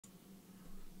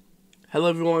Hello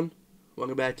everyone,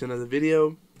 welcome back to another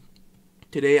video.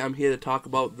 Today I'm here to talk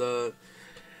about as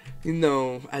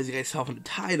you guys saw from the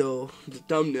title, the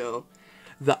thumbnail,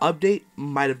 the update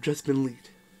might have just been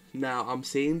leaked. Now I'm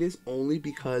saying this only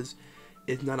because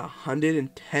it's not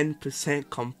 110%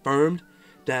 confirmed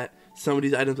that some of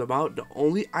these items are out. The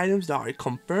only items that are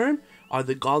confirmed are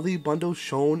the godly bundles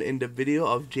shown in the video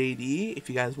of JD. If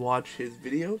you guys watch his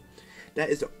video, that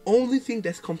is the only thing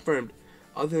that's confirmed.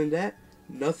 Other than that,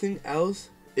 nothing else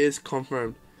is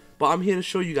confirmed. But I'm here to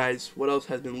show you guys what else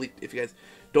has been leaked. If you guys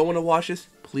don't want to watch this,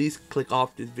 please click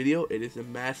off this video. It is a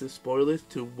massive spoiler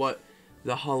to what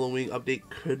the Halloween update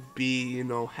could be,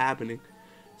 happening.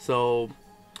 So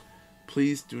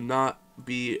please do not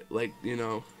be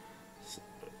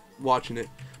watching it.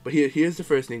 But here's the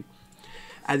first thing.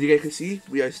 As you guys can see,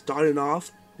 we are starting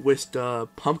off with the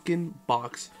pumpkin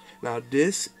box. Now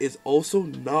this is also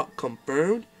not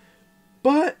confirmed,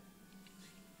 but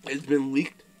it's been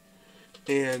leaked,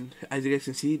 and as you guys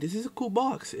can see, this is a cool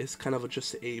box. It's kind of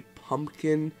just a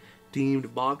pumpkin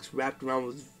themed box wrapped around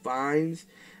with vines.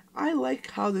 I like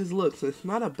how this looks. It's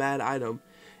not a bad item.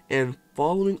 And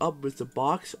following up with the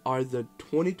box are the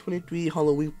 2023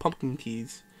 Halloween pumpkin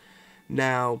keys.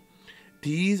 Now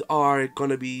these are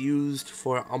gonna be used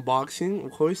for unboxing.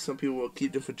 Of course, some people will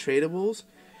keep them for tradables,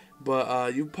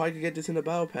 but you probably could get this in the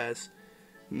battle pass.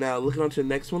 Now looking on to the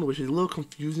next one, which is a little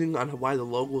confusing on why the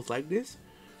logo is like this.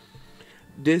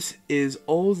 This is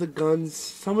all the guns,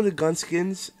 some of the gun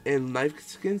skins and knife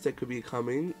skins that could be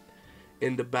coming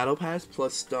in the battle pass,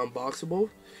 plus the unboxable,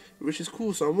 which is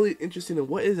cool. So I'm really interested in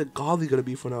what is a godly gonna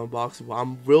be for an unboxable.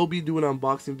 I will be doing an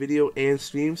unboxing video and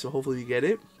stream, so hopefully you get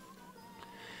it.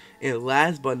 And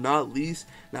last but not least,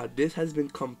 now this has been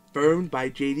confirmed by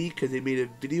JD because they made a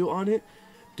video on it.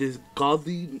 This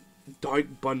godly dark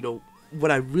bundle. What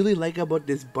I really like about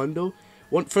this bundle,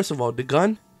 first of all, the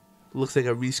gun looks like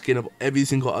a reskin of every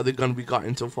single other gun we've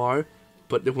gotten so far,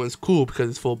 but the one's cool because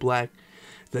it's full black.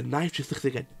 The knife just looks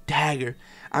like a dagger.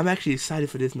 I'm actually excited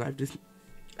for this knife.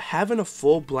 Having a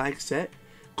full black set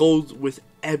goes with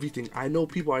everything. I know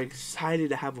people are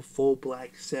excited to have a full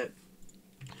black set.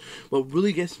 What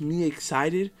really gets me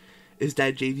excited is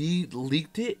that JD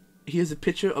leaked it. Here's a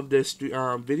picture of this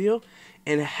video,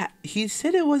 and he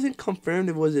said it wasn't confirmed,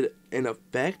 it wasn't an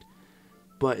effect,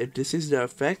 but if this is the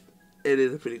effect, it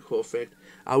is a pretty cool effect.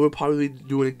 I will probably be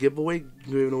doing a giveaway,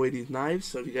 giving away these knives,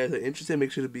 so if you guys are interested,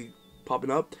 make sure to be popping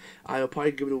up. I'll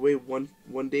probably give it away one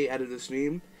day out of the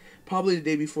stream, probably the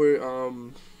day before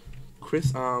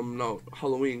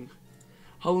Halloween.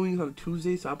 Halloween's on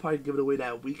Tuesday, so I'll probably give it away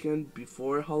that weekend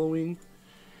before Halloween.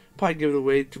 Probably give it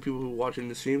away to people who are watching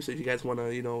the stream. So if you guys want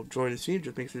to, join the stream,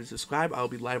 just make sure to subscribe. I'll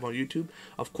be live on YouTube.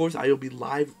 Of course, I will be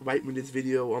live right when this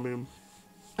video, when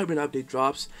update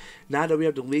drops. Now that we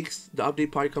have the leaks, the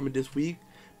update probably coming this week.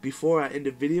 Before I end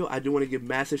the video, I do want to give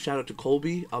massive shout out to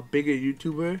Colby, a bigger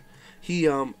YouTuber. He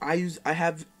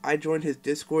I joined his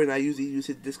Discord, and I usually use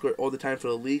his Discord all the time for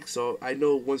the leaks. So I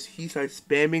know once he starts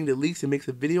spamming the leaks and makes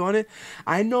a video on it,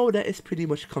 I know that it's pretty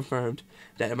much confirmed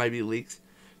that it might be leaks.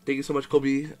 Thank you so much,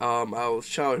 Kobe. I'll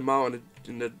shout him out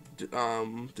in the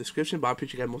description, but I'm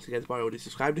pretty sure most of you guys probably already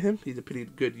subscribed to him. He's a pretty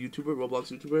good YouTuber,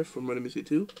 Roblox YouTuber from Running Mystery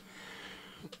 2.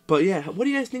 But yeah, what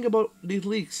do you guys think about these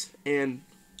leaks? And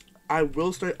I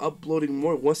will start uploading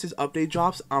more once this update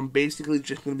drops. I'm basically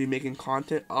just going to be making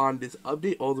content on this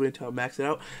update all the way until I max it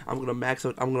out. I'm going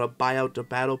to buy out the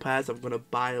battle pass. I'm going to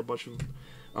buy a bunch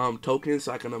of tokens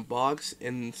so I can unbox,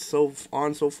 and so on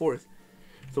and so forth.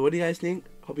 So what do you guys think?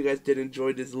 Hope you guys did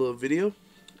enjoy this little video,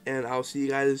 and I'll see you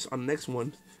guys on the next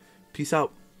one. Peace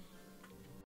out.